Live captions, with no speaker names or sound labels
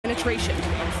penetration,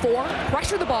 4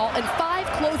 pressure the ball, and 5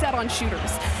 close out on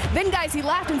shooters. Then, guys, he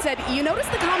laughed and said, you notice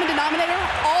the common denominator?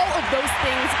 All of those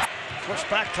things. Push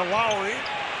back to Lowry.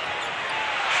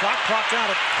 Shot clock down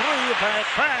at 3, a bad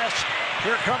pass.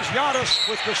 Here comes Giannis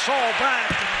with Gasol back.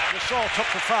 Gasol took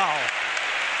the foul.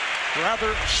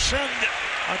 Rather send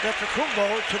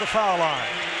Antetokounmpo to the foul line.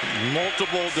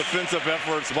 Multiple defensive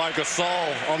efforts by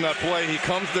Gasol on that play. He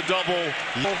comes to double.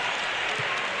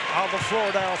 On the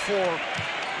floor now for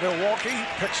Milwaukee.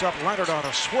 Picks up Leonard on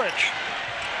a switch.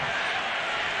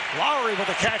 Lowry with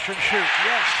a catch and shoot.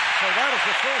 Yes, so that is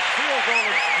the first field goal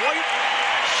in quite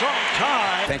some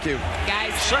time. Thank you.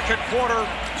 Guys. Second quarter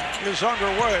is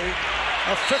underway.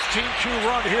 A 15-2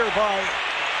 run here by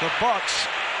the Bucks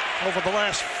over the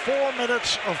last 4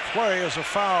 minutes of play as a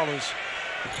foul is.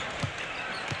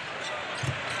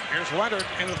 Here's Leonard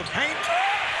into the paint.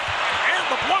 And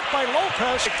the block by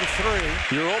Lopez.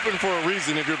 3. You're open for a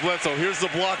reason if you're Bledsoe. Here's the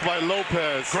block by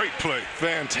Lopez. Great play.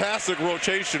 Fantastic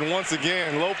rotation once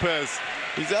again. Lopez,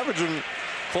 he's averaging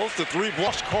close to 3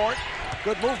 blocks. Court.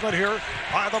 Good movement here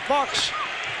by the Bucks.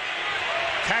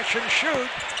 Catch and shoot.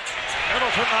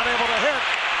 Middleton not able to hit.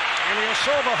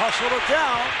 Ilyasova hustled it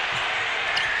down.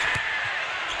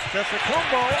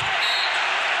 Antetokounmpo.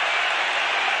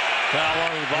 Foul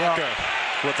on Ibaka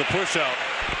with the push out.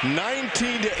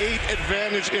 19-8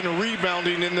 advantage in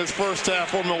rebounding in this first half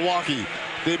for Milwaukee.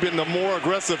 They've been the more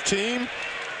aggressive team.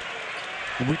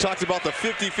 We talked about the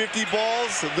 50-50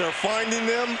 balls. They're finding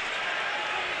them.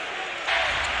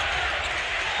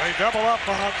 They double up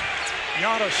on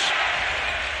Giannis.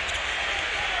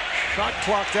 Shot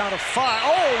clock down to 5.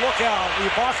 Oh, look out.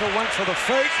 Ibaka went for the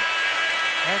fake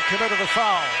and committed the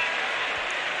foul.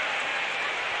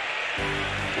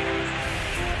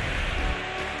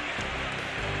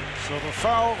 So the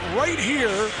foul right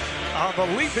here on the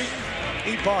leaping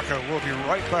Ibaka. We'll be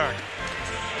right back.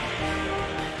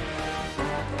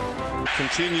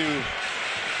 Continue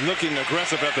looking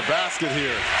aggressive at the basket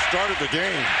here. Started the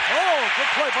game. Oh,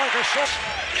 good play by Gasol.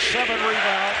 7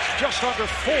 rebounds, just under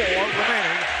 4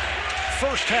 remaining.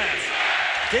 First half.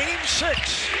 Game 6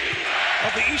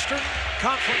 of the Eastern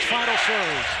Conference Final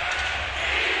Series.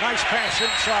 Nice pass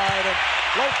inside, and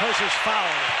Lopez is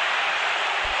fouled.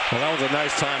 Well, that was a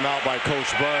nice timeout by Coach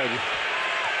Bud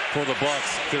for the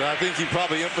Bucks. Because I think he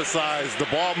probably emphasized the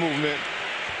ball movement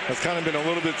has kind of been a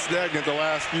little bit stagnant the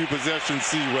last few possessions,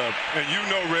 C-Web. And you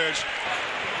know, Reg.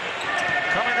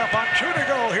 Coming up on 2 to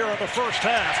go here in the first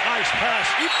half. Nice pass.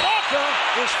 Ibaka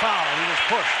is fouled. He was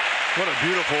pushed. What a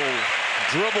beautiful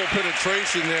dribble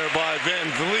penetration there by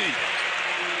Van Vliet.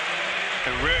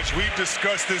 And Reg, we've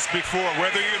discussed this before,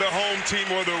 whether you're the home team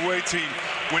or the away team,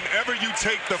 whenever you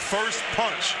take the first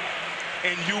punch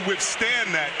and you withstand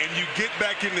that and you get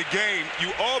back in the game, you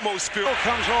almost feel...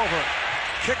 Comes over,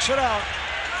 kicks it out.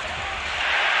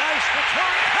 Nice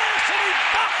return pass, and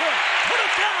Ibaka put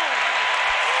it down.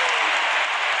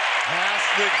 Has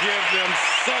to give them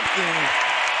something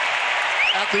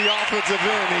at the offensive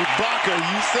end. Ibaka,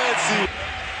 you said so.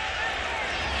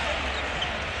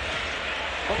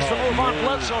 Looks to move on.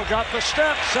 Bledsoe got the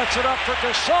step, sets it up for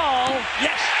Gasol.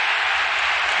 Yes!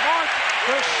 Marc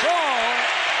Gasol.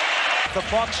 The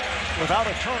Bucks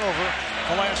without a turnover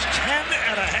the last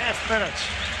 10.5 minutes.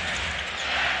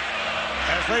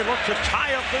 As they look to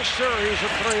tie up this series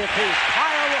at 3 apiece.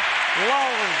 Kyle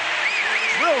Lowry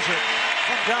drills it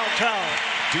from downtown.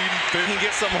 They can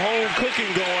get some home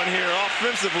cooking going here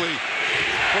offensively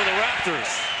for the Raptors.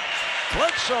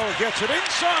 Bledsoe gets it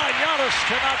inside. Giannis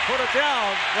cannot put it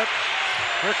down, but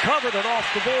recovered it off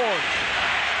the board.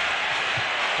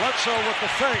 Bledsoe with the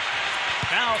fake.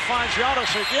 Now finds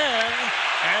Giannis again,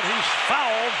 and he's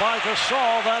fouled by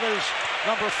Gasol. That is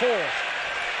number 4.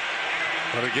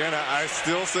 But again, I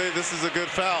still say this is a good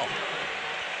foul.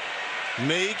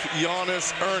 Make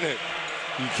Giannis earn it.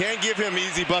 You can't give him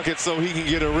easy buckets so he can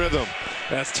get a rhythm.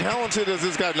 As talented as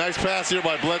this guy, nice pass here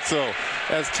by Bledsoe.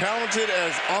 As talented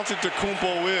as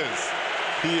Antetokounmpo is,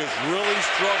 he has really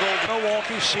struggled.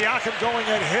 Milwaukee, Siakam going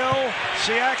at Hill.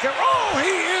 Siakam, oh,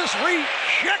 he is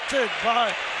rejected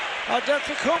by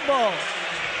Antetokounmpo.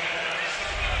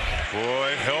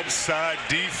 Boy, help side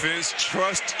defense.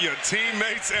 Trust your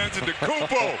teammates.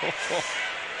 Antetokounmpo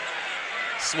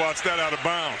swats that out of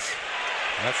bounds.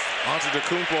 That's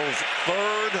Antetokounmpo's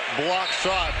 3rd block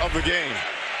shot of the game.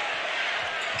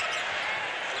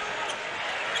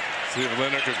 See if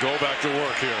Leonard could go back to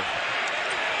work here.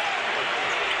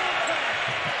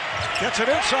 Gets it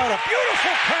inside. A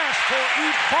beautiful pass for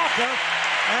Ibaka.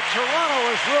 And Toronto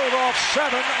has drilled off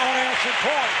 7 unanswered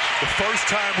points. The first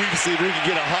time we've seen he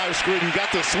can get a high screen. He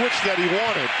got the switch that he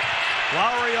wanted.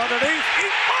 Lowry underneath.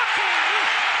 Ibaka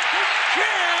with the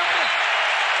jam.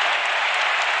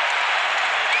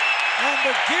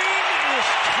 the game is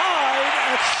tied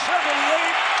at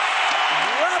 78.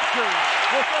 Raptors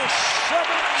with a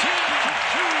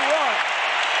 17-2 run.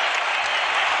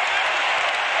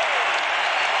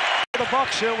 The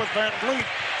Bucks here with Van Vliet.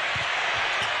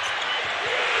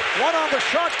 One on the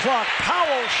shot clock.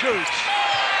 Powell shoots.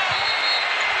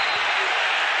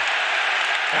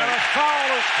 And a foul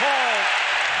is called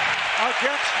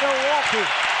against Milwaukee.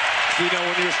 You know,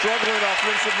 when you're struggling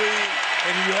offensively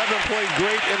and you haven't played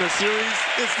great in a series,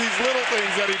 it's these little things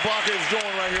that Ibaka is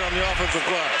doing right here on the offensive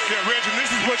glass. Yeah, Reg, and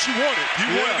this is what you wanted. You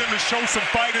wanted them to show some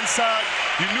fight inside.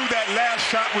 You knew that last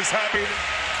shot was happening.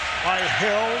 By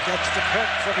Hill, gets the pick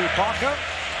from Ibaka.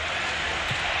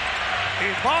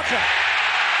 Ibaka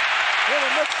with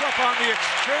a mix-up on the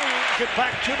exchange. Get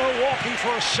back to Milwaukee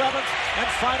for a 7th and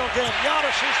final game.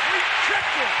 Giannis is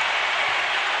rejected.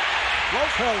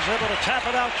 Lopez able to tap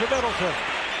it out to Middleton.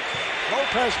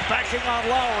 Lopez backing on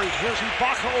Lowry. Here's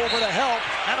Ibaka over to help,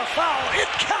 and a foul.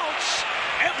 It counts,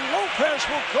 and Lopez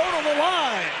will go to the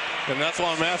line. And that's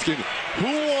why I'm asking,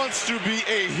 who wants to be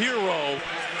a hero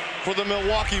for the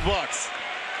Milwaukee Bucks?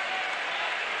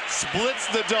 Splits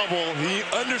the double. He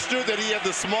understood that he had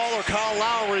the smaller Kyle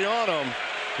Lowry on him.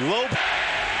 Lopez.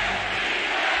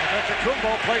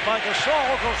 Kumbo, played by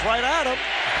Gasol, goes right at him.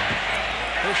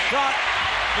 His shot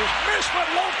is missed, but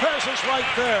Lopez is right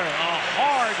there. A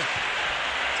hard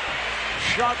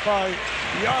shot by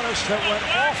Giannis that went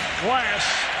off glass,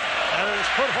 and it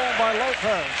was put home by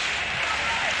Lopez.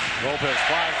 Lopez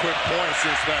 5 quick points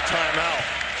since that timeout.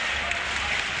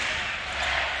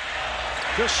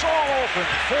 Gasol open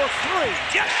for 3.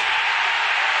 Yes!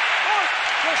 Marc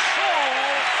Gasol,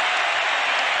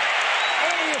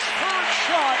 only his 3rd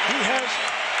shot he has.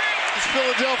 It's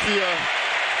Philadelphia,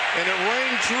 and it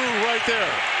rang true right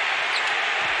there.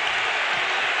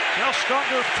 Just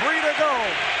under 3 to go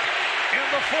in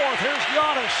the 4th. Here's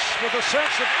Giannis with a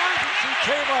sense of urgency,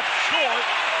 came up short,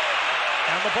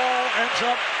 and the ball ends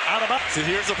up out of bounds. See,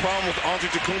 here's the problem with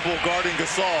Antetokounmpo guarding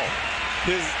Gasol.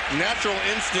 His natural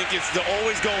instinct is to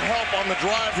always go help on the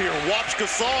drive here. Watch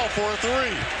Gasol for a 3.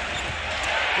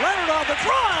 Leonard on the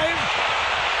drive.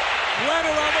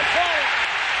 Leonard on the follow.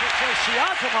 It's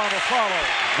Siakam on the follow.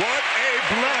 What a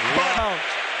block by.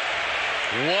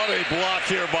 What a block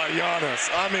here by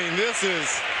Giannis. I mean, this is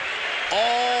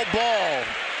all ball,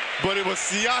 but it was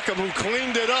Siakam who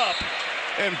cleaned it up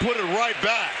and put it right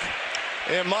back.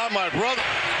 And my brother.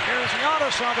 Here's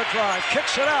Giannis on the drive,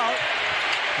 kicks it out.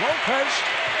 Lopez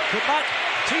could not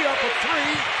tee up a 3,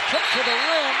 took to the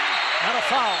rim, and a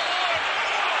foul.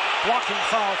 Blocking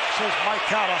foul, says Mike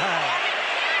Callahan.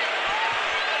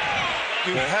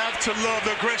 You have to love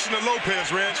the aggression of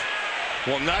Lopez, Reg.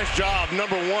 Well, nice job,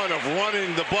 number 1, of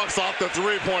running the Bucks off the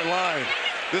 3-point line.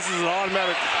 This is an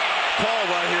automatic call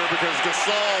right here because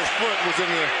Gasol's foot was in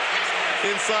the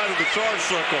inside of the charge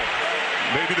circle.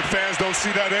 Maybe the fans don't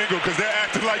see that angle because they're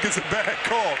acting like it's a bad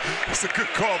call. It's a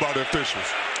good call by the officials.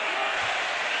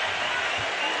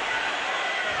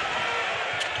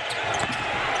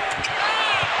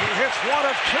 He hits 1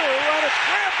 of 2, and it's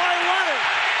grabbed by Leonard.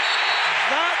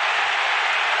 That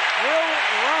will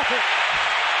wrap it.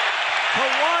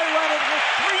 Kawhi Leonard with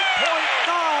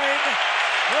 3.9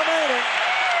 remaining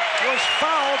was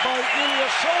fouled by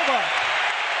Ilyasova.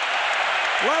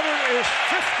 Leonard is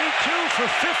 52 for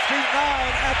 59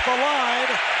 at the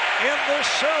line in this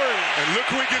series. And look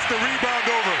who he gets the rebound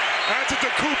over.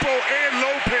 Antetokounmpo and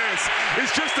Lopez.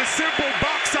 It's just a simple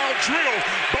box-out drill.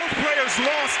 Both players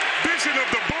lost vision of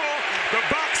the ball. The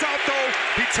box-out, though,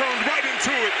 he turned right into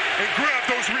it and grabbed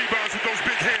those rebounds with those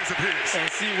big hands of his. And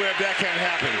see where that can't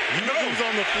happen. No. He's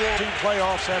on the floor.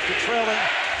 Playoffs after trailing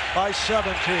by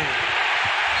 17.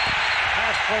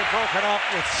 Pass play broken up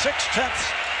with 0.6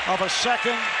 of a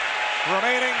second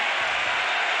remaining.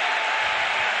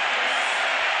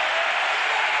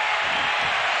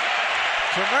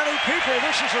 To many people,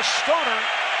 this is a stunner,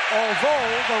 although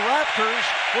the Raptors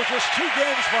were just 2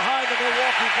 games behind the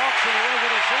Milwaukee Bucks in the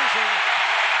regular season.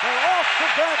 They're off the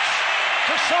bench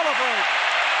to celebrate.